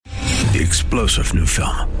the explosive new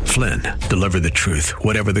film, Flynn, Deliver the Truth,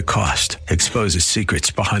 Whatever the Cost, exposes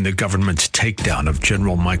secrets behind the government's takedown of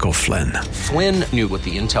General Michael Flynn. Flynn knew what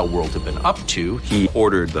the intel world had been up to. He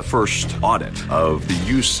ordered the first audit of the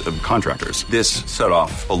use of contractors. This set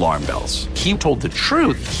off alarm bells. He told the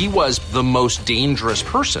truth. He was the most dangerous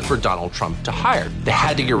person for Donald Trump to hire. They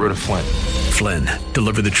had to get rid of Flynn. Flynn,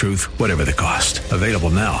 Deliver the Truth, Whatever the Cost. Available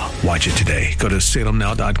now. Watch it today. Go to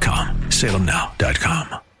salemnow.com.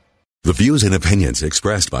 salemnow.com. The views and opinions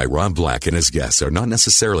expressed by Rob Black and his guests are not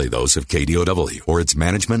necessarily those of KDOW or its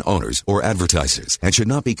management, owners, or advertisers and should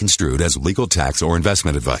not be construed as legal, tax, or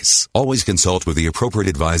investment advice. Always consult with the appropriate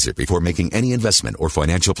advisor before making any investment or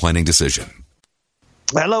financial planning decision.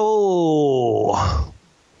 Hello.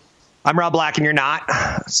 I'm Rob Black and you're not.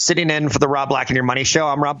 Sitting in for the Rob Black and Your Money Show,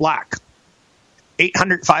 I'm Rob Black.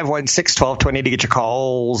 800-516-1220 to get your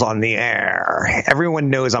calls on the air. Everyone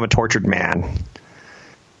knows I'm a tortured man.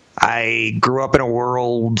 I grew up in a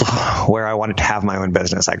world where I wanted to have my own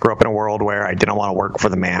business. I grew up in a world where I didn't want to work for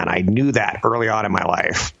the man. I knew that early on in my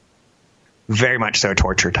life. Very much so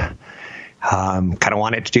tortured. Kind of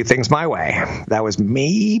wanted to do things my way. That was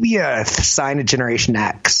maybe a sign of Generation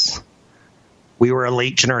X. We were a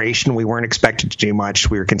late generation. We weren't expected to do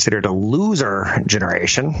much. We were considered a loser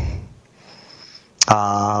generation.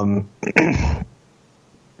 None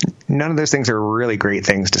of those things are really great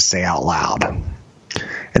things to say out loud.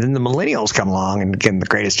 And then the millennials come along, and again, the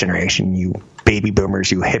greatest generation, you baby boomers,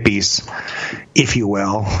 you hippies, if you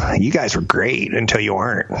will. You guys were great until you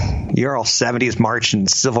weren't. You're all 70s march and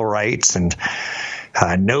civil rights and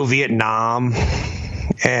no Vietnam.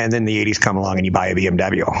 And then the 80s come along and you buy a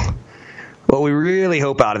BMW. What we really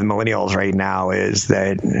hope out of the millennials right now is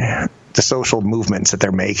that the social movements that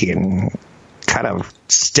they're making kind of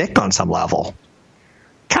stick on some level.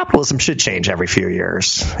 Capitalism should change every few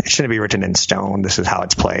years. It shouldn't be written in stone. This is how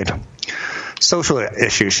it's played. Social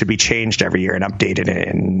issues should be changed every year and updated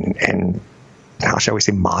and how shall we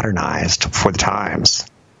say, modernized for the times.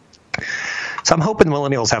 So I'm hoping the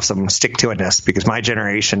millennials have some stick-to-itness because my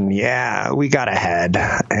generation, we got ahead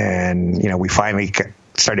and, we finally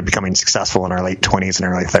started becoming successful in our late 20s and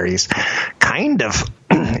early 30s. Kind of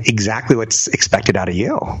exactly what's expected out of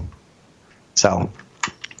you. So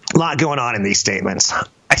a lot going on in these statements.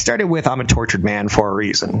 I started with I'm a tortured man for a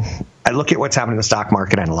reason. I look at what's happening in the stock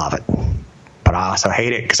market and I love it. But I also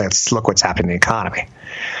hate it because I look what's happening in the economy.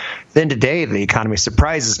 Then today, the economy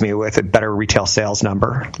surprises me with a better retail sales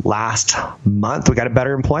number. Last month, we got a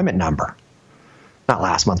better employment number. Not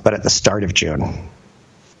last month, but at the start of June.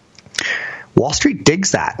 Wall Street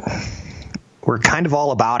digs that. We're kind of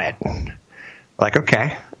all about it. Like,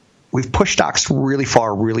 okay, we've pushed stocks really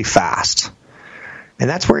far, really fast. And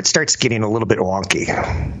that's where it starts getting a little bit wonky.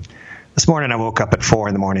 This morning I woke up at 4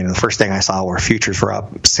 a.m. and the first thing I saw were futures were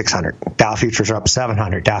up 600. Dow futures are up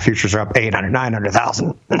 700. Dow futures are up 800,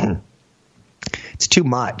 900,000. It's too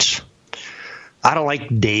much. I don't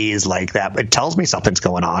like days like that. It tells me something's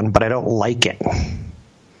going on, but I don't like it.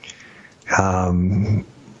 Again,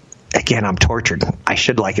 I'm tortured. I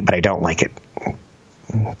should like it, but I don't like it.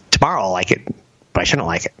 Tomorrow I'll like it, but I shouldn't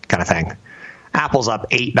like it, kind of thing. Apple's up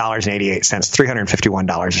 $8.88,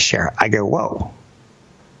 $351 a share. I go, whoa.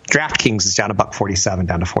 DraftKings is down $1.47,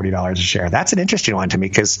 down to $40 a share. That's an interesting one to me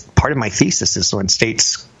because part of my thesis is when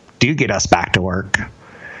states do get us back to work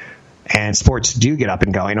and sports do get up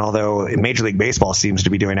and going, although Major League Baseball seems to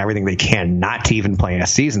be doing everything they can not to even play a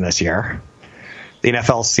season this year. The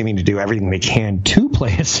NFL is seeming to do everything they can to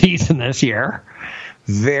play a season this year.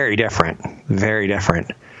 Very different. Very different.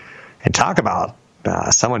 And talk about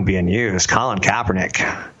someone being used. Colin Kaepernick,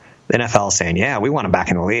 the NFL saying, yeah, we want him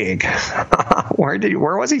back in the league.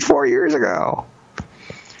 Where was he 4 years ago?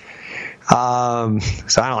 So I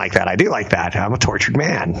don't like that. I do like that. I'm a tortured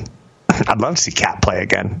man. I'd love to see Cap play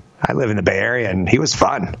again. I live in the Bay Area, and he was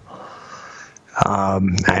fun.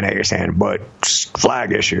 I know you're saying, but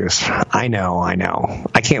flag issues. I know.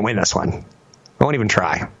 I can't win this one. I won't even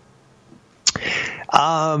try.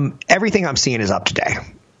 Everything I'm seeing is up today.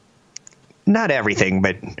 Not everything,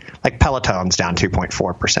 but like Peloton's down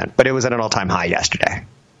 2.4%, but it was at an all-time high yesterday.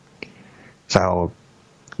 So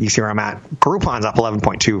you see where I'm at? Groupon's up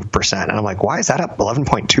 11.2%, and I'm like, why is that up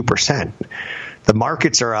 11.2%? The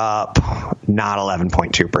markets are up not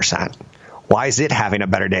 11.2%. Why is it having a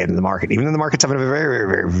better day than the market? Even though the market's having a very, very,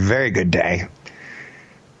 very, very good day,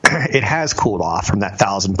 it has cooled off from that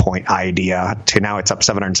 1,000-point idea to now it's up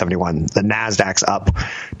 771. The NASDAQ's up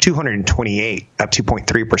 228, up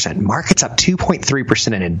 2.3%. Market's up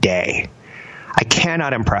 2.3% in a day. I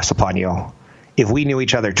cannot impress upon you. If we knew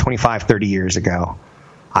each other 25, 30 years ago,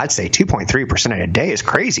 I'd say 2.3% in a day is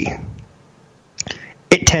crazy.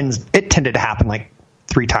 it tended to happen like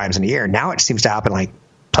 3 times in a year. Now it seems to happen like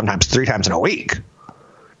sometimes 3 times in a week.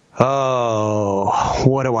 Oh,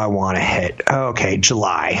 what do I want to hit? Okay,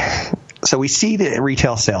 July. So we see the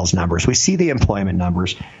retail sales numbers. We see the employment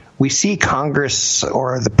numbers. We see Congress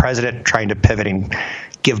or the president trying to pivot and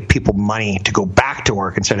give people money to go back to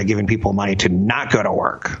work instead of giving people money to not go to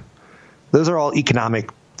work. Those are all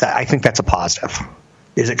economic. I think that's a positive.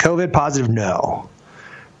 Is it COVID positive? No.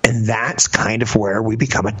 And that's kind of where we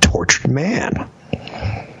become a tortured man.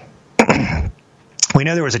 We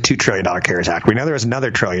know there was a $2 trillion CARES Act. We know there was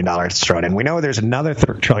another $1 trillion thrown in. We know there's another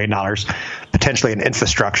 $1 trillion potentially in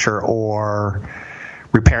infrastructure or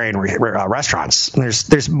repairing restaurants.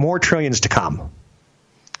 There's more trillions to come.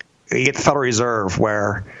 You get the Federal Reserve,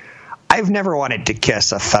 where I've never wanted to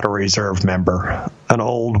kiss a Federal Reserve member, an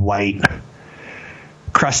old white,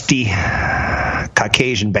 crusty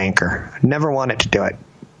Caucasian banker. Never wanted to do it.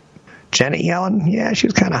 Janet Yellen, yeah, she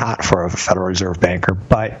was kind of hot for a Federal Reserve banker,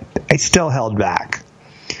 but I still held back.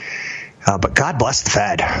 But God bless the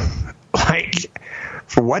Fed. Like,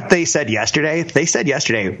 for what they said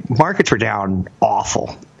yesterday, markets were down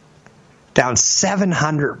awful. Down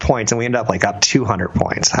 700 points, and we end up like up 200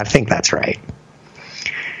 points. I think that's right.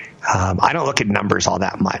 I don't look at numbers all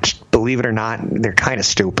that much. Believe it or not, they're kind of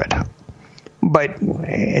stupid. But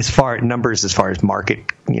as far as market,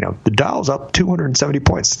 the Dow's up 270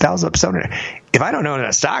 points. The Dow's up 700. If I don't own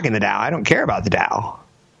a stock in the Dow, I don't care about the Dow.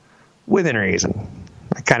 Within reason.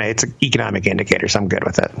 It's an economic indicator, so I'm good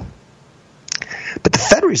with it. But the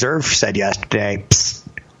Fed Reserve said yesterday,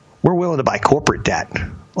 we're willing to buy corporate debt.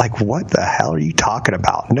 Like, what the hell are you talking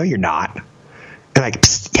about? No, you're not. And like,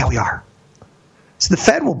 yeah, we are. So the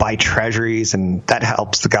Fed will buy treasuries, and that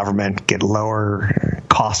helps the government get lower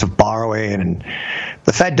cost of borrowing. And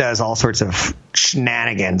the Fed does all sorts of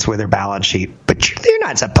shenanigans with their balance sheet. But they're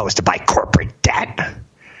not supposed to buy corporate debt.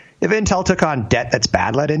 If Intel took on debt that's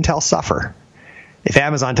bad, let Intel suffer. If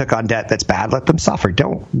Amazon took on debt that's bad, let them suffer.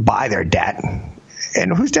 Don't buy their debt.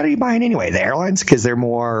 And whose debt are you buying anyway? The airlines, because they're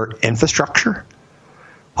more infrastructure?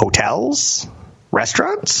 Hotels?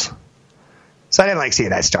 Restaurants? So I didn't like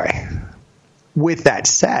seeing that story. With that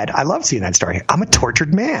said, I love seeing that story. I'm a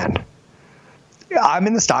tortured man. I'm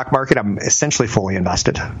in the stock market. I'm essentially fully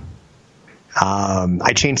invested.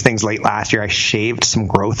 I changed things late last year. I shaved some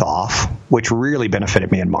growth off, which really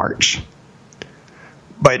benefited me in March.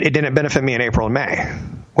 But it didn't benefit me in April and May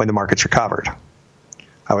when the markets recovered.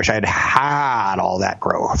 I wish I had had all that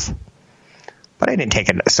growth. But I didn't take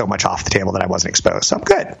it so much off the table that I wasn't exposed. So I'm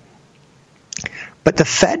good. But the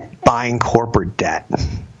Fed buying corporate debt,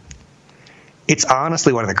 it's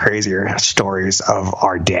honestly one of the crazier stories of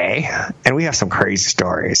our day. And we have some crazy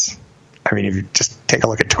stories. I mean, if you just take a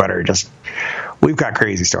look at Twitter, we've got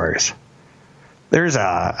crazy stories. There's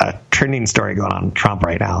a trending story going on Trump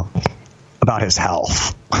right now about his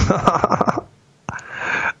health.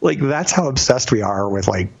 Like, that's how obsessed we are with,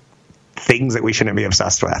 like, things that we shouldn't be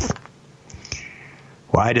obsessed with.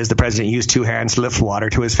 Why does the president use 2 hands to lift water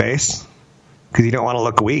to his face? Because you don't want to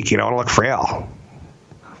look weak. You don't want to look frail.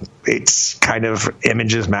 It's kind of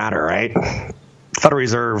images matter, right? Federal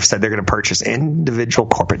Reserve said they're going to purchase individual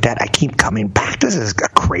corporate debt. I keep coming back to this. This is a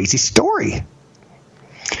crazy story.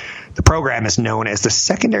 The program is known as the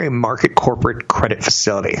Secondary Market Corporate Credit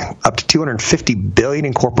Facility, up to $250 billion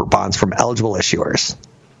in corporate bonds from eligible issuers.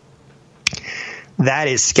 That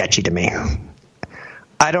is sketchy to me.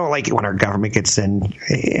 I don't like it when our government gets in.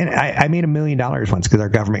 I made $1 million once because our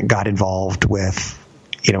government got involved with,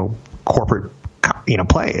 corporate,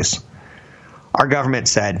 plays. Our government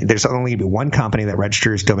said there's only going to be one company that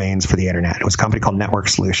registers domains for the internet. It was a company called Network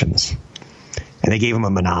Solutions. And they gave them a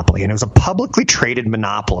monopoly. And it was a publicly traded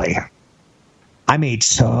monopoly. I made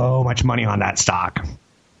so much money on that stock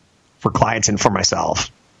for clients and for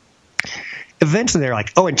myself. Eventually, they're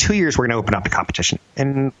like, in 2 years, we're going to open up to competition.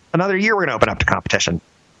 In another year, we're going to open up to competition.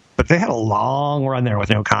 But they had a long run there with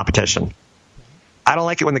no competition. I don't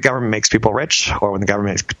like it when the government makes people rich or when the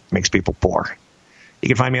government makes people poor. You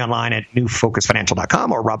can find me online at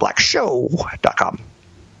newfocusfinancial.com or robblackshow.com.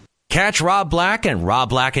 Catch Rob Black and Rob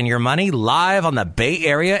Black and Your Money live on the Bay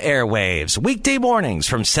Area airwaves, weekday mornings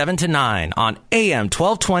from 7 to 9 on AM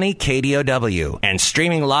 1220 KDOW and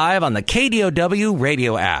streaming live on the KDOW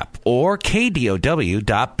radio app or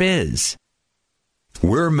KDOW.biz.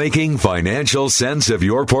 We're making financial sense of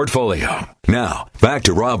your portfolio. Now, back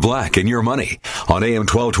to Rob Black and Your Money on AM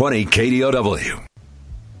 1220 KDOW.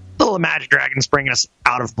 Little Imagine Dragons bringing us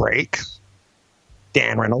out of break.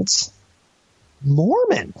 Dan Reynolds.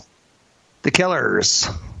 Mormon. The Killers.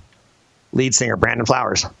 Lead singer Brandon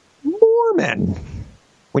Flowers. Mormon.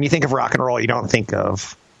 When you think of rock and roll, you don't think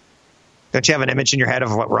of Don't you have an image in your head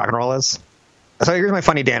of what rock and roll is? So here's my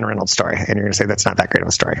funny Dan Reynolds story, and you're going to say that's not that great of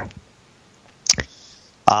a story.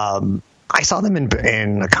 I saw them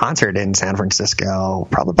in a concert in San Francisco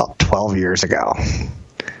probably about 12 years ago,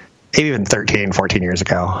 maybe even 13, 14 years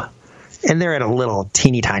ago. And they're at a little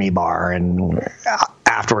teeny tiny bar, and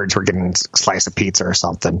afterwards we're getting a slice of pizza or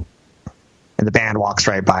something. And the band walks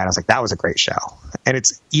right by, and I was like, that was a great show. And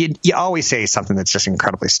it's you always say something that's just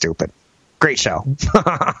incredibly stupid. Great show.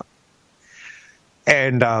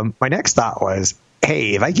 And my next thought was,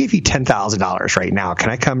 hey, if I give you $10,000 right now,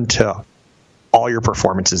 can I come to all your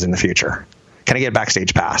performances in the future? Can I get a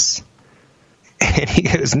backstage pass? And he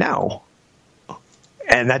goes, no.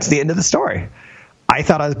 And that's the end of the story. I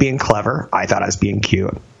thought I was being clever. I thought I was being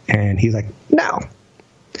cute. And he's like, no.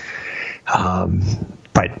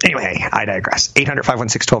 But anyway, I digress.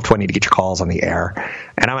 800-516-1220 to get your calls on the air.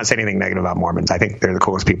 And I'm not saying anything negative about Mormons. I think they're the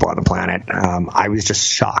coolest people on the planet. I was just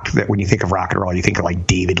shocked that when you think of rock and roll, you think of like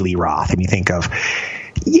David Lee Roth, and you think of,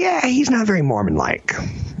 yeah, he's not very Mormon-like.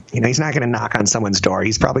 He's not going to knock on someone's door.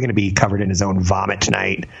 He's probably going to be covered in his own vomit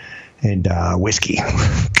tonight and whiskey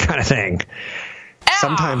kind of thing.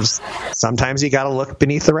 Sometimes you got to look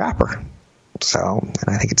beneath the wrapper. So, and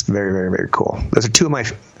I think it's very, very, very cool. Those are two of my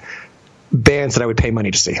bands that I would pay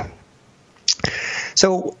money to see.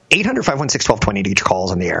 So 800-516-1220 to get your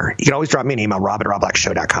calls on the air. You can always drop me an email,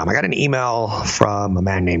 rob@robblackshow.com. I got an email from a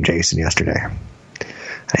man named Jason yesterday.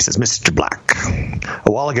 And he says, Mr. Black, a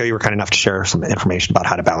while ago you were kind enough to share some information about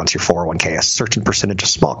how to balance your 401k, a certain percentage of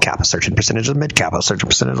small cap, a certain percentage of mid cap, a certain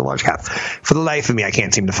percentage of large cap. For the life of me, I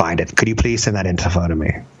can't seem to find it. Could you please send that info to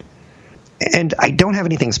me? And I don't have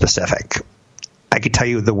anything specific. I could tell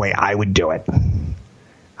you the way I would do it.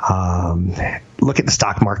 Look at the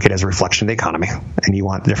stock market as a reflection of the economy, and you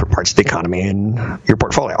want different parts of the economy in your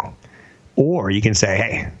portfolio. Or you can say,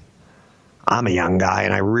 hey, I'm a young guy,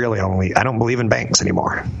 and I don't believe in banks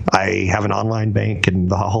anymore. I have an online bank, and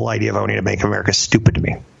the whole idea of owning a Bank of America is stupid to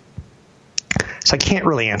me. So I can't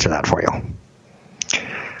really answer that for you.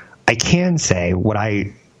 I can say what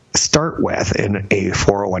I start with in a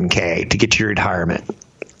 401k to get to your retirement.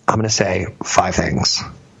 I'm going to say 5 things.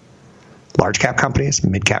 Large cap companies,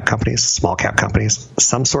 mid cap companies, small cap companies,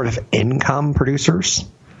 some sort of income producers.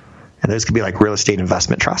 And those could be like real estate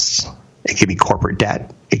investment trusts. It could be corporate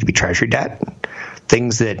debt. It could be treasury debt.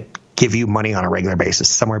 Things that give you money on a regular basis,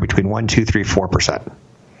 somewhere between 1%, 2%, 3%, 4%.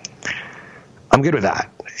 I'm good with that.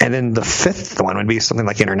 And then the 5th one would be something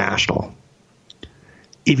like international.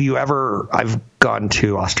 I've gone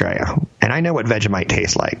to Australia, and I know what Vegemite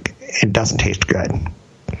tastes like. It doesn't taste good.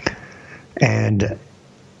 And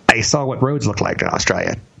I saw what roads looked like in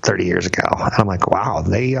Australia 30 years ago. And I'm like, wow,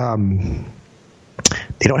 they don't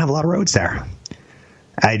have a lot of roads there.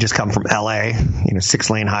 I just come from LA,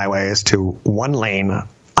 6-lane highways to 1-lane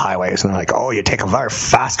highways. And they're like, oh, you take a very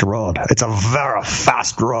fast road. It's a very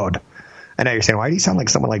fast road. And now you're saying, why do you sound like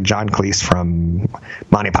someone like John Cleese from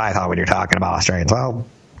Monty Python when you're talking about Australians? Well,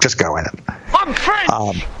 just go with it. I'm French.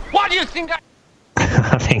 Why do you think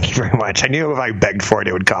Thank you very much. I knew if I begged for it,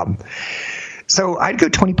 it would come. So I'd go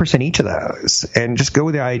 20% each of those and just go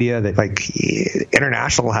with the idea that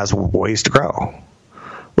international has ways to grow.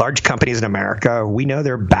 Large companies in America, we know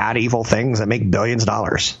they're bad, evil things that make billions of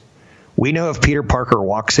dollars. We know if Peter Parker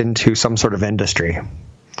walks into some sort of industry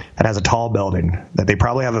that has a tall building, that they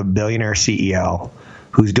probably have a billionaire CEO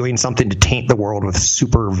who's doing something to taint the world with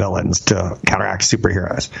super villains to counteract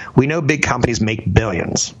superheroes. We know big companies make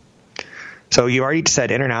billions. So you already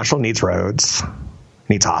said international needs roads,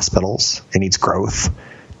 needs hospitals, it needs growth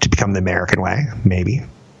to become the American way, maybe.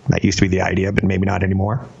 That used to be the idea, but maybe not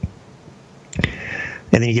anymore.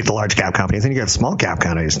 And then you get the large cap companies, and you get small cap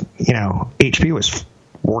companies. HP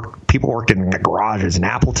people worked in garages, and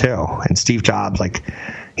Apple too. And Steve Jobs,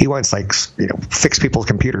 he wants fix people's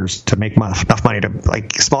computers to make enough money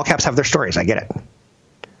to small caps have their stories. I get it.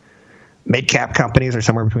 Mid cap companies are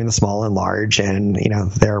somewhere between the small and large, and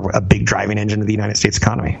they're a big driving engine of the United States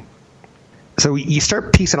economy. So you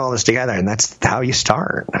start piecing all this together, and that's how you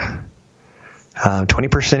start.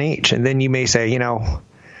 20% each, and then you may say,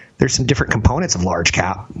 there's some different components of large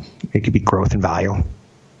cap. It could be growth and value. So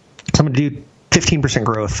I'm going to do 15%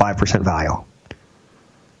 growth, 5% value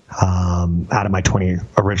out of my 20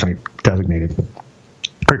 originally designated.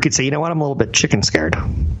 Or you could say, I'm a little bit chicken scared.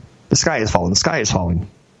 The sky is falling. The sky is falling.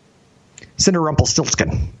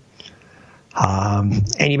 Cinderrumpelstiltskin.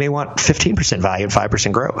 And you may want 15% value and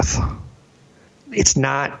 5% growth. It's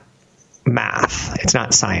not math. It's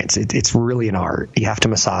not science. It's really an art. You have to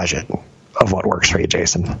massage it of what works for you,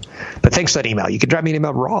 Jason. But thanks for that email. You can drop me an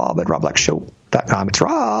email, rob@robblackshow.com. It's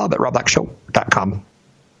rob@robblackshow.com.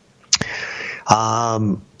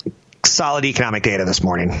 Solid economic data this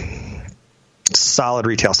morning. Solid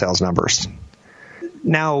retail sales numbers.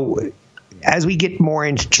 Now, as we get more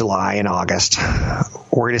into July and August,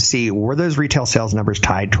 we're going to see, were those retail sales numbers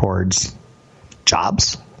tied towards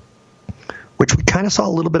jobs, which we kind of saw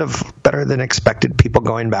a little bit of better than expected people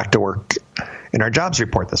going back to work in our jobs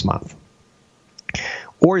report this month?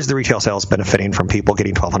 Or is the retail sales benefiting from people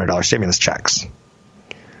getting $1,200 stimulus checks?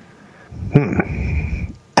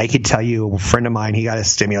 I could tell you a friend of mine, he got a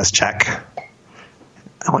stimulus check.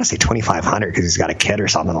 I want to say $2,500 because he's got a kid or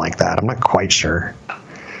something like that. I'm not quite sure.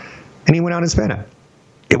 And he went out and spent it.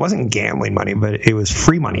 It wasn't gambling money, but it was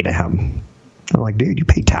free money to him. I'm like, dude, you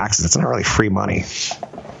pay taxes. It's not really free money.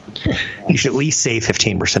 You should at least save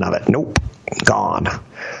 15% of it. Nope. Gone.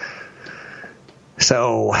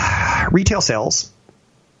 So retail sales,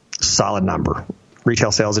 solid number.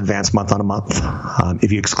 Retail sales advanced month on a month.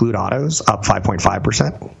 If you exclude autos, up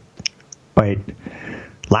 5.5%. But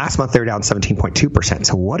last month, they were down 17.2%.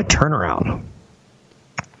 So what a turnaround.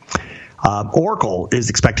 Oracle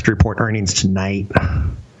is expected to report earnings tonight.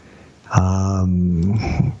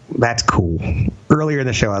 That's cool. Earlier in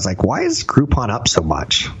the show, I was like, why is Groupon up so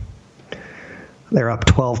much? They're up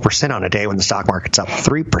 12% on a day when the stock market's up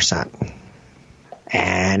 3%.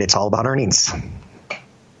 And it's all about earnings.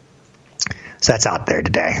 So that's out there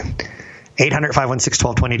today.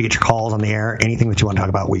 800-516-1220 to get your calls on the air. Anything that you want to talk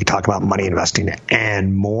about, we can talk about money investing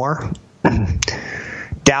and more.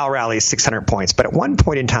 Dow rallies 600 points, but at one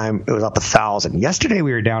point in time, it was up 1,000. Yesterday,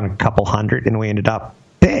 we were down a couple hundred, and we ended up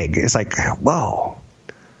big. It's like, whoa,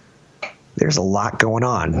 there's a lot going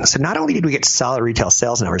on. So not only did we get solid retail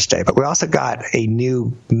sales numbers today, but we also got a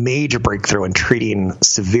new major breakthrough in treating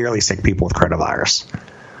severely sick people with coronavirus.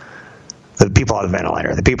 The people on the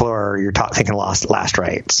ventilator, the people who are thinking last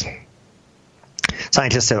rites.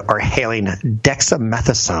 Scientists are hailing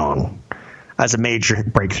dexamethasone as a major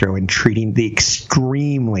breakthrough in treating the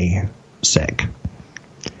extremely sick.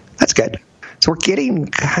 That's good. So we're getting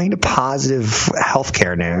kind of positive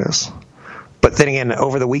healthcare news. But then again,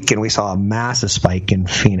 over the weekend, we saw a massive spike in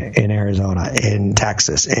Phoenix, in Arizona, in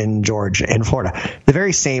Texas, in Georgia, in Florida. The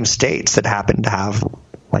very same states that happen to have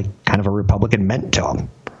like kind of a Republican bent to them.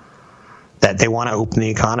 That they want to open the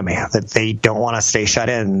economy, that they don't want to stay shut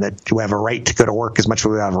in, that we have a right to go to work as much as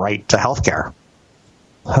we have a right to health care.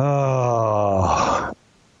 Oh,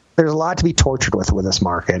 there's a lot to be tortured with this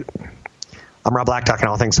market. I'm Rob Black, talking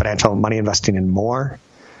all things financial, money investing, and more.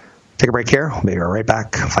 Take a break here. We'll be right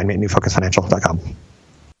back. Find me at newfocusfinancial.com.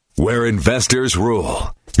 Where investors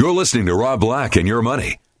rule. You're listening to Rob Black and Your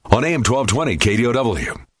Money on AM 1220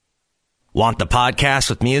 KDOW. Want the podcast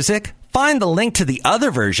with music? Find the link to the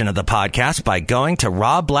other version of the podcast by going to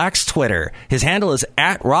Rob Black's Twitter. His handle is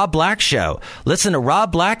 @RobBlackShow. Listen to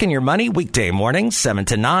Rob Black and Your Money weekday mornings, 7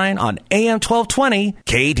 to 9 on AM 1220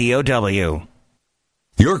 KDOW.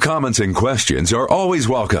 Your comments and questions are always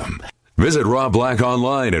welcome. Visit Rob Black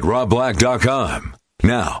online at robblack.com.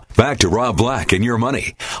 Now, back to Rob Black and Your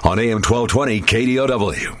Money on AM 1220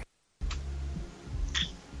 KDOW.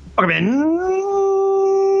 Welcome in.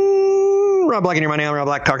 Rob Black and Your Money. I'm Rob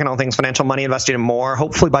Black, talking all things financial, money, investing, and more.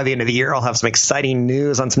 Hopefully by the end of the year, I'll have some exciting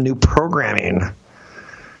news on some new programming.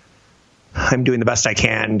 I'm doing the best I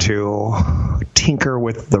can to tinker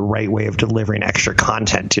with the right way of delivering extra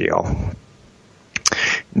content to you.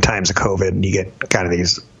 In times of COVID, you get kind of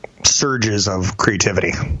these surges of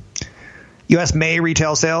creativity. U.S. May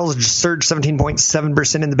retail sales surged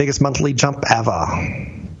 17.7% in the biggest monthly jump ever.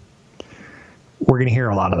 We're going to hear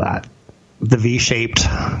a lot of that. The V-shaped,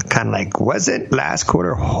 kind of like, was it last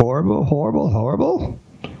quarter horrible?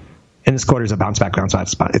 And this quarter is a bounce back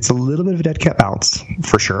spot. It's a little bit of a dead cat bounce,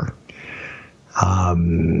 for sure. A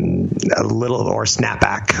little, or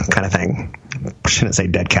snapback kind of thing. I shouldn't say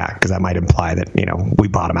dead cat, because that might imply that, we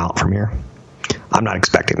bottom out from here. I'm not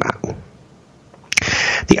expecting that.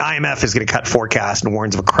 The IMF is going to cut forecast and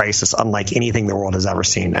warns of a crisis unlike anything the world has ever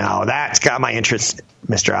seen. Now, that's got my interest,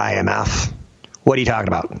 Mr. IMF. What are you talking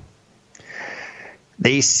about?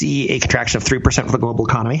 They see a contraction of 3% for the global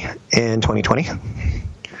economy in 2020.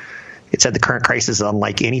 It said the current crisis is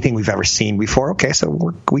unlike anything we've ever seen before. Okay,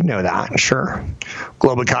 so we know that, sure.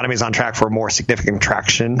 Global economy is on track for a more significant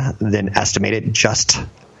contraction than estimated just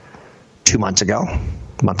 2 months ago,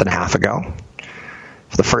 a month and a half ago.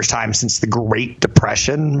 For the first time since the Great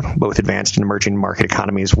Depression, both advanced and emerging market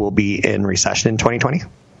economies will be in recession in 2020.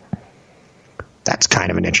 That's kind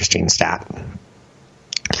of an interesting stat.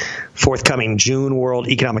 Forthcoming June World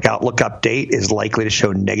Economic Outlook update is likely to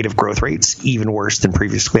show negative growth rates, even worse than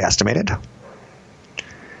previously estimated.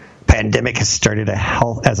 Pandemic has started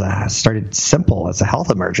simple as a health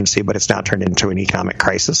emergency, but it's now turned into an economic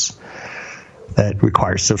crisis. that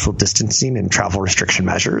requires social distancing and travel restriction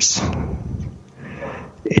measures.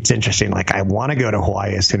 It's interesting. Like, I want to go to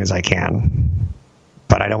Hawaii as soon as I can,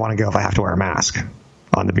 but I don't want to go if I have to wear a mask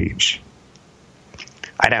on the beach.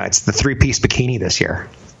 I know, it's the 3-piece bikini this year.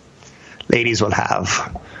 Ladies will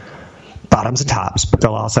have bottoms and tops, but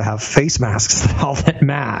they'll also have face masks all that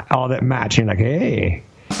match. You're like, hey.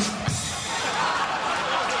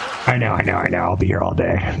 I know. I'll be here all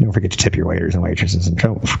day. Don't forget to tip your waiters and waitresses, and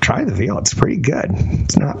try the veal. It's pretty good.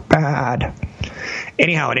 It's not bad.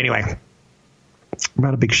 Anyway, I'm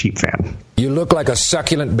not a big sheep fan. You look like a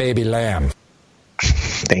succulent baby lamb.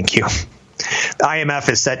 Thank you. The IMF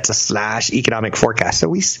is set to slash economic forecast.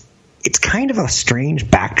 So it's kind of a strange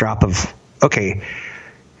backdrop of, okay,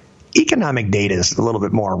 economic data is a little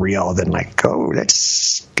bit more real than like, oh,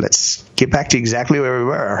 let's get back to exactly where we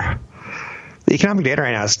were. The economic data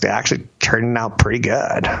right now is actually turning out pretty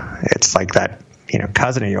good. It's like that,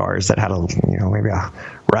 cousin of yours that had maybe a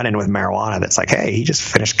run-in with marijuana that's like, hey, he just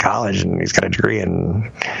finished college and he's got a degree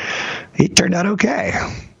and he turned out okay.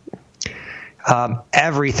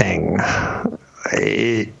 Everything,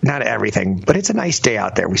 not everything, but it's a nice day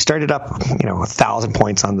out there. We started up, 1,000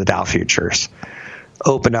 points on the Dow futures,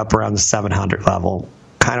 opened up around the 700 level,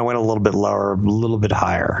 kind of went a little bit lower, a little bit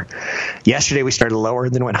higher. Yesterday we started lower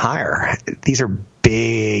and then went higher. These are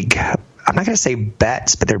big, I'm not going to say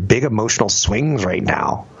bets, but they're big emotional swings right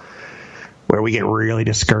now where we get really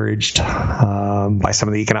discouraged by some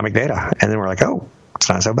of the economic data. And then we're like, oh, it's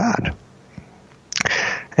not so bad.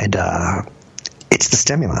 And it's the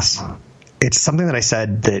stimulus. It's something that I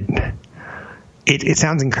said that it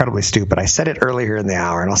sounds incredibly stupid. I said it earlier in the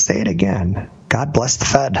hour, and I'll say it again. God bless the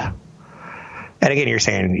Fed. And again, you're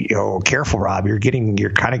saying, careful, Rob. You're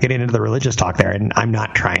kind of getting into the religious talk there, and I'm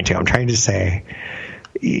not trying to. I'm trying to say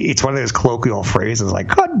it's one of those colloquial phrases like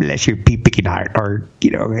 "God bless your pea-picking heart," or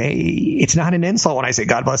hey, it's not an insult when I say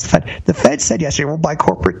God bless the Fed. The Fed said yesterday we'll buy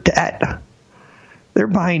corporate debt. They're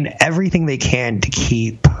buying everything they can to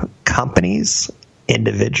keep companies,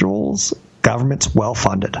 individuals, governments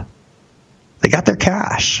well-funded. They got their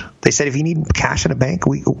cash. They said if you need cash in a bank,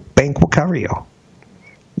 bank will cover you.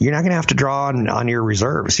 You're not going to have to draw on your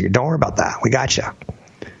reserves. Don't worry about that. We got you.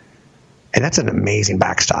 And that's an amazing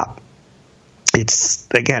backstop. It's,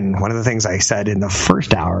 again, one of the things I said in the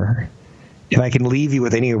first hour. If I can leave you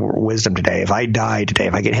with any wisdom today, if I die today,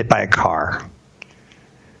 if I get hit by a car,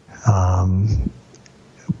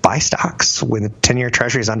 buy stocks when the 10-year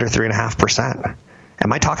Treasury is under 3.5%.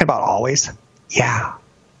 Am I talking about always? Yeah.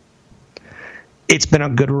 It's been a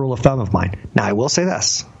good rule of thumb of mine. Now, I will say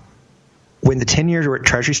this. When the 10-year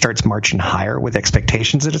Treasury starts marching higher with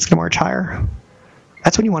expectations that it's going to march higher,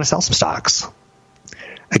 that's when you want to sell some stocks.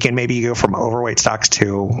 Again, maybe you go from overweight stocks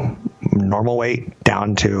to normal weight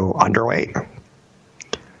down to underweight.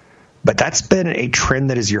 But that's been a trend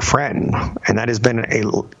that is your friend, and that has been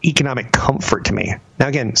an economic comfort to me. Now,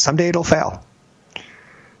 again, someday it'll fail.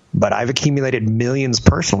 But I've accumulated millions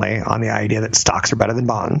personally on the idea that stocks are better than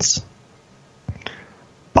bonds.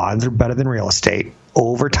 Bonds are better than real estate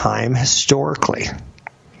over time historically.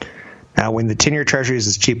 Now, when the 10-year Treasury is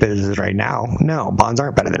as cheap as it is right now, no, bonds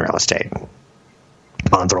aren't better than real estate.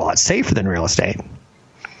 Bonds are a lot safer than real estate.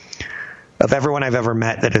 Of everyone I've ever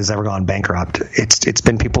met that has ever gone bankrupt, it's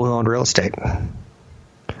been people who owned real estate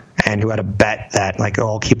and who had a bet that, like,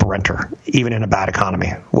 I'll keep a renter, even in a bad economy.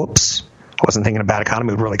 Whoops. I wasn't thinking a bad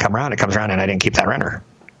economy would really come around. It comes around, and I didn't keep that renter.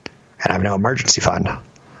 And I have no emergency fund.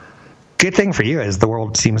 Good thing for you is the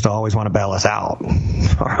world seems to always want to bail us out.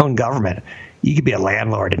 Our own government. You could be a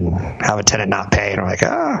landlord and have a tenant not pay, and we're like,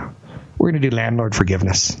 we're going to do landlord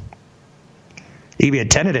forgiveness. You could be a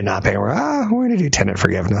tenant and not pay, and we're going to do tenant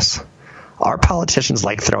forgiveness. Our politicians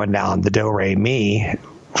like throwing down the do-re-mi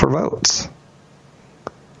for votes.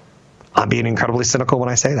 I'm being incredibly cynical when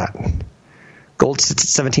I say that. Gold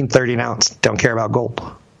sits at $17.30 an ounce. Don't care about gold.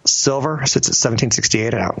 Silver sits at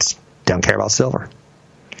 $17.68 an ounce. Don't care about silver.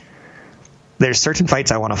 There's certain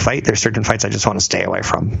fights I want to fight. There's certain fights I just want to stay away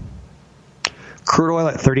from. Crude oil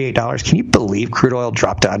at $38. Can you believe crude oil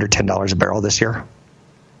dropped to under $10 a barrel this year?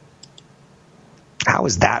 How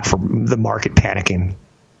is that for the market panicking?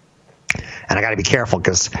 And I got to be careful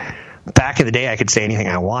because back in the day I could say anything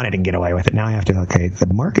I wanted and get away with it. Now I have to,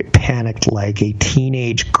 the market panicked like a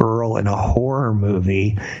teenage girl in a horror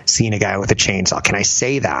movie seeing a guy with a chainsaw. Can I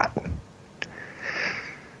say that?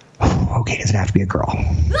 Okay, does it have to be a girl?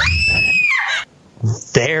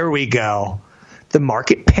 There we go. The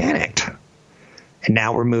market panicked. And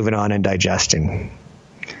now we're moving on and digesting.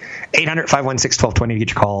 800-516-1220 to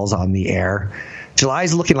get your calls on the air. July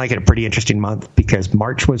is looking like a pretty interesting month because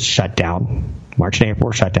March was shut down. March and April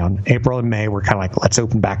were shut down. April and May were kind of like, let's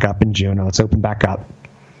open back up. In June, let's open back up.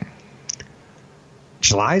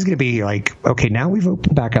 July is going to be like, okay, now we've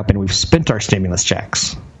opened back up and we've spent our stimulus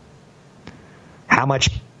checks. How much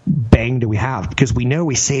bang do we have? Because we know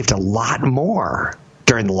we saved a lot more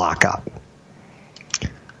during the lockup.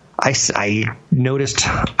 I noticed,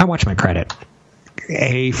 I watch my credit.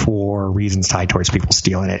 A, for reasons tied towards people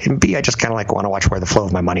stealing it, and B, I just kind of like want to watch where the flow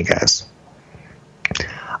of my money goes.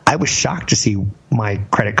 I was shocked to see my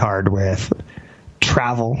credit card with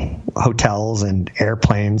travel, hotels, and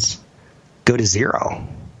airplanes go to zero.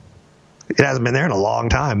 It hasn't been there in a long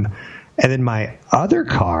time. And then my other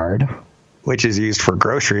card, which is used for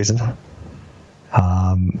groceries,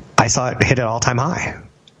 I saw it hit an all-time high.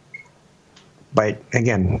 But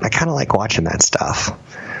again, I kind of like watching that stuff.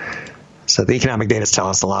 So the economic data is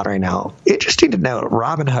telling us a lot right now. Interesting to note,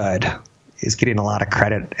 Robinhood is getting a lot of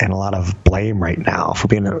credit and a lot of blame right now for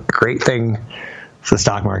being a great thing for the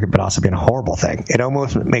stock market, but also being a horrible thing. It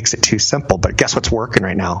almost makes it too simple, but guess what's working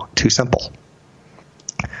right now? Too simple.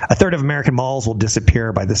 A third of American malls will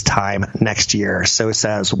disappear by this time next year. So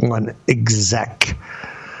says one exec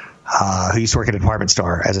who used to work at a department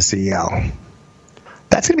store as a CEO.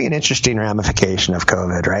 That's going to be an interesting ramification of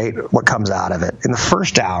COVID, right? What comes out of it. In the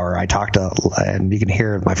first hour, I talked to, and you can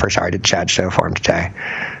hear my first hour, I did Chad's show for him today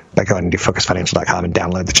by going to focusfinancial.com and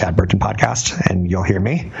download the Chad Burton podcast, and you'll hear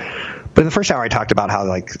me. But in the first hour, I talked about how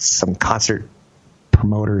like some concert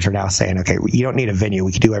promoters are now saying, okay, you don't need a venue.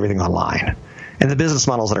 We can do everything online. And the business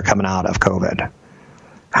models that are coming out of COVID.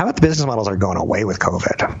 How about the business models that are going away with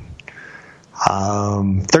COVID?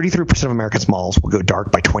 33% of America's malls will go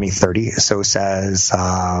dark by 2030, so says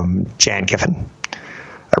Jan Kiffin,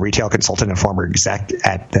 a retail consultant and former exec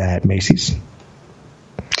at Macy's.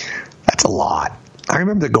 That's a lot. I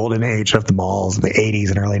remember the golden age of the malls in the 80s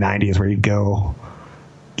and early 90s where you'd go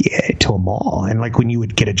to a mall, and like when you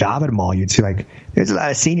would get a job at a mall, you'd see like, there's a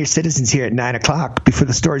lot of senior citizens here at 9 o'clock before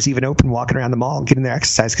the stores even open, walking around the mall, getting their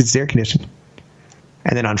exercise because it's air conditioned.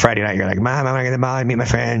 And then on Friday night, you're like, Mom, I'm going to the mall and meet my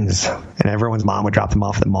friends. And everyone's mom would drop them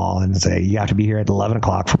off at the mall and say, you have to be here at 11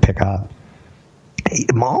 o'clock for pickup.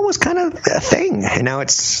 The mall was kind of a thing. And now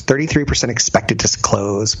it's 33% expected to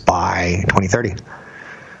close by 2030.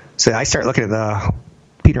 So I start looking at the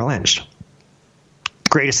Peter Lynch,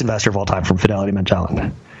 greatest investor of all time from Fidelity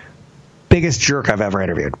Magellan. Biggest jerk I've ever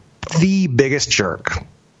interviewed. The biggest jerk.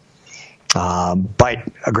 But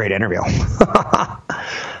a great interview.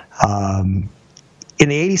 In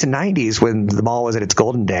the 80s and 90s, when the mall was at its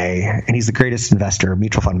golden day, and he's the greatest investor,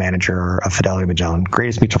 mutual fund manager of Fidelity Magellan,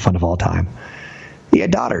 greatest mutual fund of all time, he had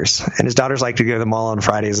daughters, and his daughters liked to go to the mall on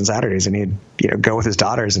Fridays and Saturdays, and he'd go with his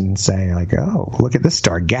daughters and say, like, oh, look at this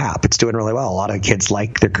store, Gap. It's doing really well. A lot of kids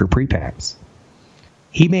like their Capri Pants.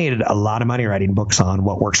 He made a lot of money writing books on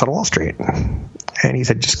what works on Wall Street. And he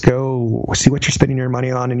said, just go see what you're spending your money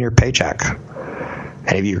on in your paycheck.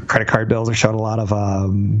 And if your credit card bills are showing a lot of,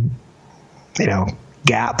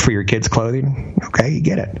 Gap for your kids' clothing, okay, you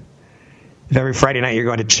get it. If every Friday night you're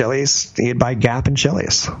going to Chili's, you'd buy Gap and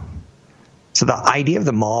Chili's. So the idea of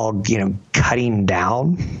the mall, cutting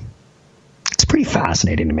down, it's pretty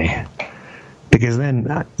fascinating to me. Because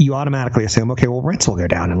then you automatically assume, okay, well, rents will go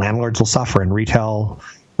down and landlords will suffer and retail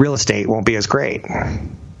real estate won't be as great. That's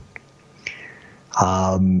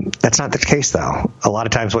not the case, though. A lot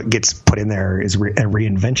of times what gets put in there is a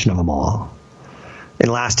reinvention of a mall. In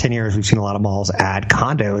the last 10 years, we've seen a lot of malls add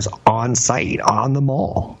condos on site, on the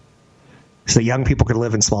mall. So young people could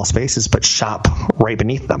live in small spaces but shop right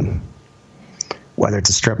beneath them. Whether it's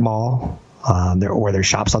a strip mall, where there's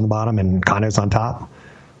shops on the bottom and condos on top,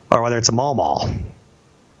 or whether it's a mall.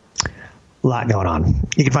 A lot going on.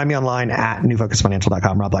 You can find me online at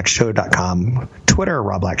newfocusfinancial.com, robblackshow.com, Twitter,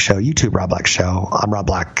 Rob Black Show, YouTube, Rob Black Show. I'm Rob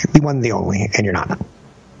Black, the one, the only, and you're not.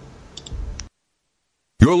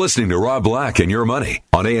 You're listening to Rob Black and Your Money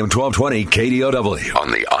on AM 1220 KDOW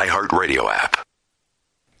on the iHeartRadio app.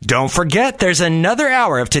 Don't forget, there's another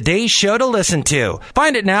hour of today's show to listen to.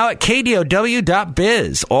 Find it now at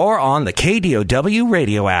KDOW.biz or on the KDOW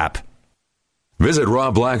radio app. Visit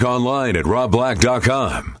Rob Black online at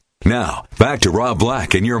robblack.com. Now, back to Rob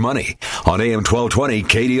Black and Your Money on AM 1220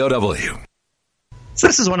 KDOW. So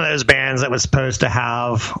this is one of those bands that was supposed to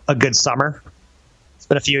have a good summer. It's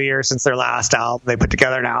been a few years since their last album. They put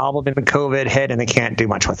together an album and COVID hit, and they can't do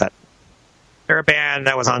much with it. They're a band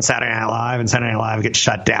that was on Saturday Night Live, and Saturday Night Live gets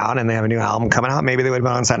shut down, and they have a new album coming out. Maybe they would have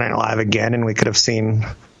been on Saturday Night Live again, and we could have seen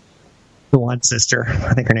the one sister.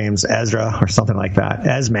 I think her name's Ezra or something like that.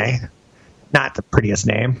 Esme. Not the prettiest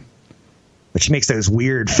name. But she makes those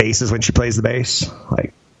weird faces when she plays the bass.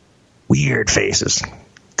 Like, weird faces.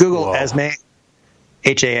 Google Esme,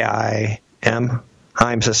 Haim,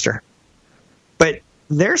 Haim sister. But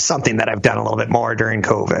there's something that I've done a little bit more during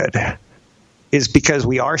COVID, is because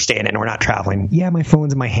we are staying in, we're not traveling. Yeah, my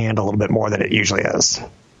phone's in my hand a little bit more than it usually is.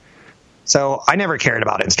 So I never cared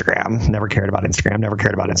about Instagram. And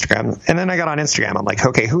then I got on Instagram. I'm like,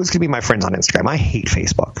 okay, who's going to be my friends on Instagram? I hate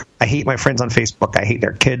Facebook. I hate my friends on Facebook. I hate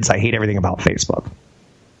their kids. I hate everything about Facebook.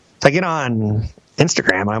 So I get on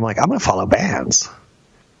Instagram, and I'm like, I'm going to follow bands.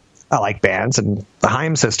 I like bands, and the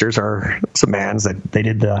Haim sisters are some bands that they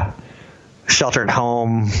did the shelter at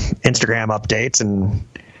home Instagram updates, and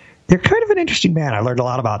they're kind of an interesting band. I learned a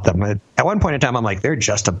lot about them. At one point in time, I'm like, they're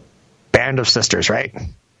just a band of sisters, right?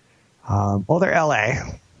 Well, they're LA.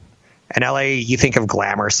 And LA, you think of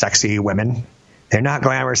glamour, sexy women. They're not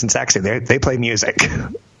glamorous and sexy. They play music,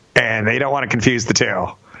 and they don't want to confuse the two.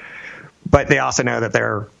 But they also know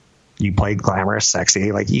that you play glamorous,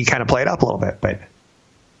 sexy, like you kind of play it up a little bit. But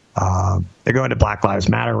they're going to Black Lives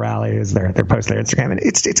Matter rallies. They're posting their Instagram, and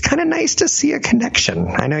it's kind of nice to see a connection.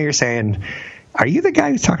 I know you're saying, are you the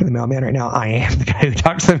guy who's talking to the mailman right now? I am the guy who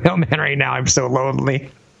talks to the mailman right now. I'm so lonely.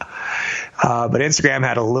 But Instagram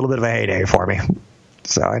had a little bit of a heyday for me.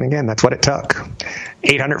 So, and again, that's what it took.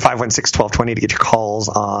 800-516-1220 to get your calls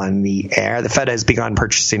on the air. The Fed has begun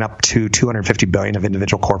purchasing up to $250 billion of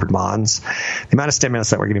individual corporate bonds. The amount of stimulus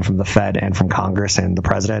that we're getting from the Fed and from Congress and the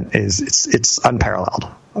president it's unparalleled.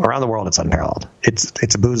 Around the world, it's unparalleled.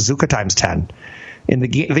 It's a bazooka times 10. In the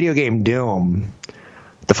video game Doom,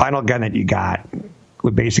 the final gun that you got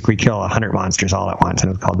would basically kill 100 monsters all at once, and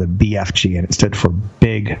it was called the BFG, and it stood for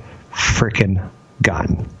Big Frickin'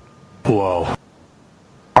 Gun. Whoa.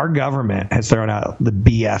 Our government has thrown out the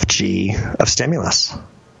BFG of stimulus,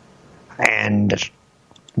 and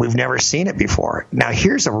we've never seen it before. Now,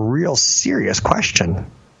 here's a real serious question.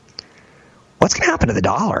 What's going to happen to the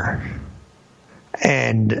dollar?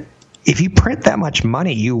 And if you print that much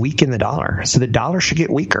money, you weaken the dollar, so the dollar should get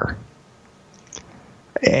weaker.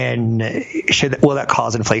 And will that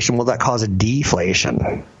cause inflation? Will that cause a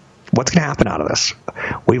deflation? What's going to happen out of this?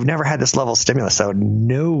 We've never had this level of stimulus, so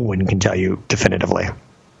no one can tell you definitively.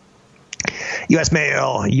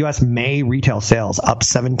 U.S. May retail sales up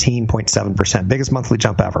 17.7%. Biggest monthly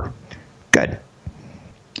jump ever. Good.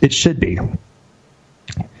 It should be.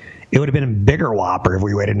 It would have been a bigger whopper if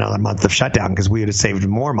we waited another month of shutdown, because we would have saved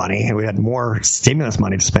more money, and we had more stimulus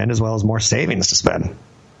money to spend as well as more savings to spend.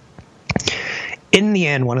 In the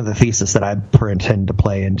end, one of the theses that I intend to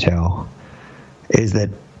play into is that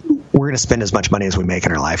we're going to spend as much money as we make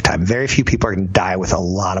in our lifetime. Very few people are going to die with a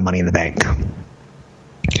lot of money in the bank.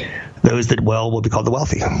 Those that will be called the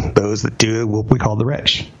wealthy. Those that do will be called the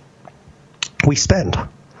rich. We spend.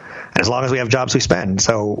 And as long as we have jobs, we spend.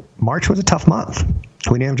 So March was a tough month.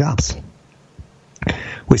 We didn't have jobs.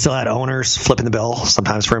 We still had owners flipping the bill,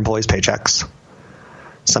 sometimes for employees' paychecks.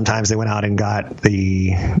 Sometimes they went out and got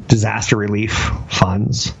the disaster relief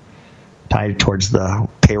funds tied towards the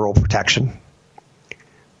payroll protection.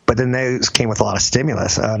 But then those came with a lot of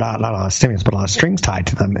stimulus, not a lot of stimulus, but a lot of strings tied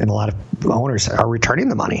to them, and a lot of owners are returning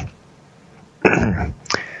the money.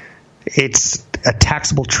 It's a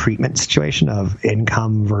taxable treatment situation of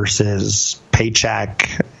income versus paycheck,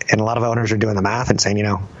 and a lot of owners are doing the math and saying,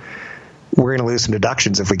 we're going to lose some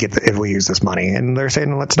deductions if we use this money, and they're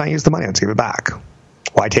saying, let's not use the money, let's give it back.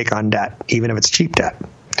 Why take on debt, even if it's cheap debt?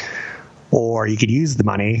 Or you could use the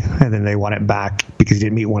money, and then they want it back because you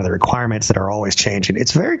didn't meet one of the requirements that are always changing.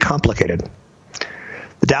 It's very complicated.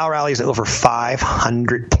 The Dow rallies over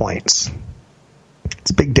 500 points.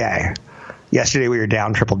 It's a big day. Yesterday we were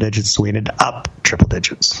down triple digits, so we ended up triple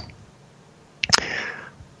digits.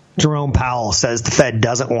 Jerome Powell says the Fed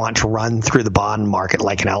doesn't want to run through the bond market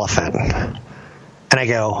like an elephant. And I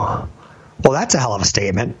go, well, that's a hell of a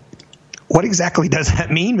statement. What exactly does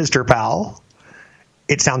that mean, Mr. Powell?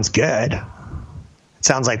 It sounds good. It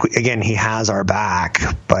sounds like, again, he has our back,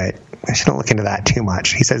 but I shouldn't look into that too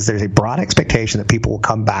much. He says there's a broad expectation that people will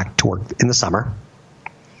come back to work in the summer.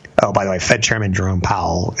 Oh, by the way, Fed Chairman Jerome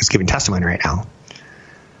Powell is giving testimony right now.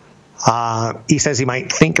 He says he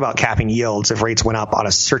might think about capping yields if rates went up on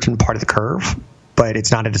a certain part of the curve, but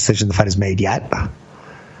it's not a decision the Fed has made yet.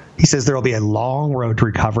 He says there will be a long road to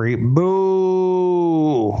recovery.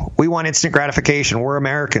 Boo! We want instant gratification. We're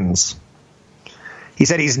Americans. He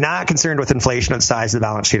said he's not concerned with inflation at the size of the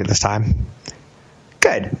balance sheet at this time.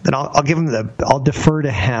 Good. Then I'll defer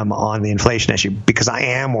to him on the inflation issue, because I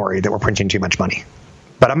am worried that we're printing too much money.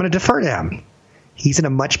 But I'm going to defer to him. He's in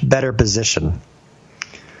a much better position.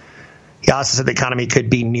 He also said the economy could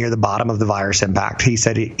be near the bottom of the virus impact. He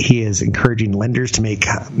said he is encouraging lenders to make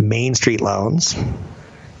Main Street loans.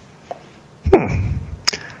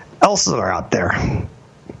 Also are out there.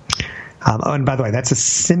 And by the way, that's a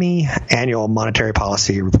semi-annual monetary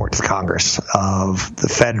policy report to the Congress of the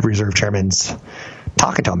Fed Reserve chairman's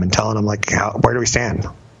talking to him and telling him, like, where do we stand?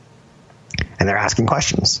 And they're asking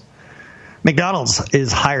questions. McDonald's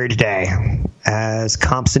is higher today as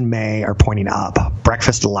comps in May are pointing up.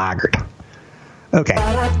 Breakfast laggard. Okay.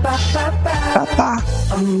 I'm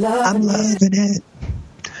loving it.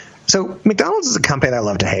 So McDonald's is a company that I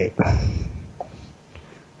love to hate.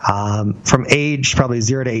 From age probably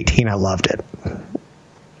 0 to 18, I loved it.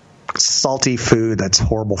 Salty food that's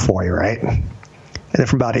horrible for you, right? And then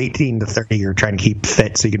from about 18 to 30, you're trying to keep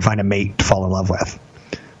fit so you can find a mate to fall in love with.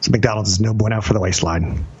 So McDonald's is no bueno for the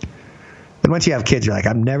waistline. Then once you have kids, you're like,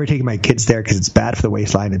 I'm never taking my kids there because it's bad for the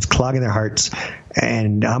waistline. It's clogging their hearts.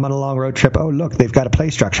 And I'm on a long road trip. Oh, look, they've got a play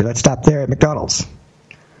structure. Let's stop there at McDonald's.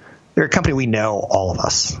 They're a company we know, all of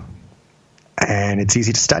us. And it's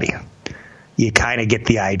easy to study. You kind of get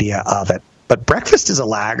the idea of it. But breakfast is a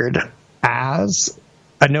laggard as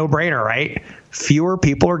a no-brainer, right? Fewer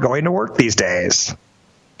people are going to work these days.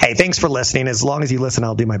 Hey, thanks for listening. As long as you listen,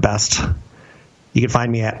 I'll do my best. You can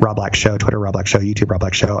find me at Rob Black Show, Twitter Rob Black Show, YouTube Rob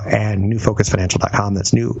Black Show, and newfocusfinancial.com.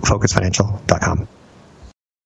 That's newfocusfinancial.com.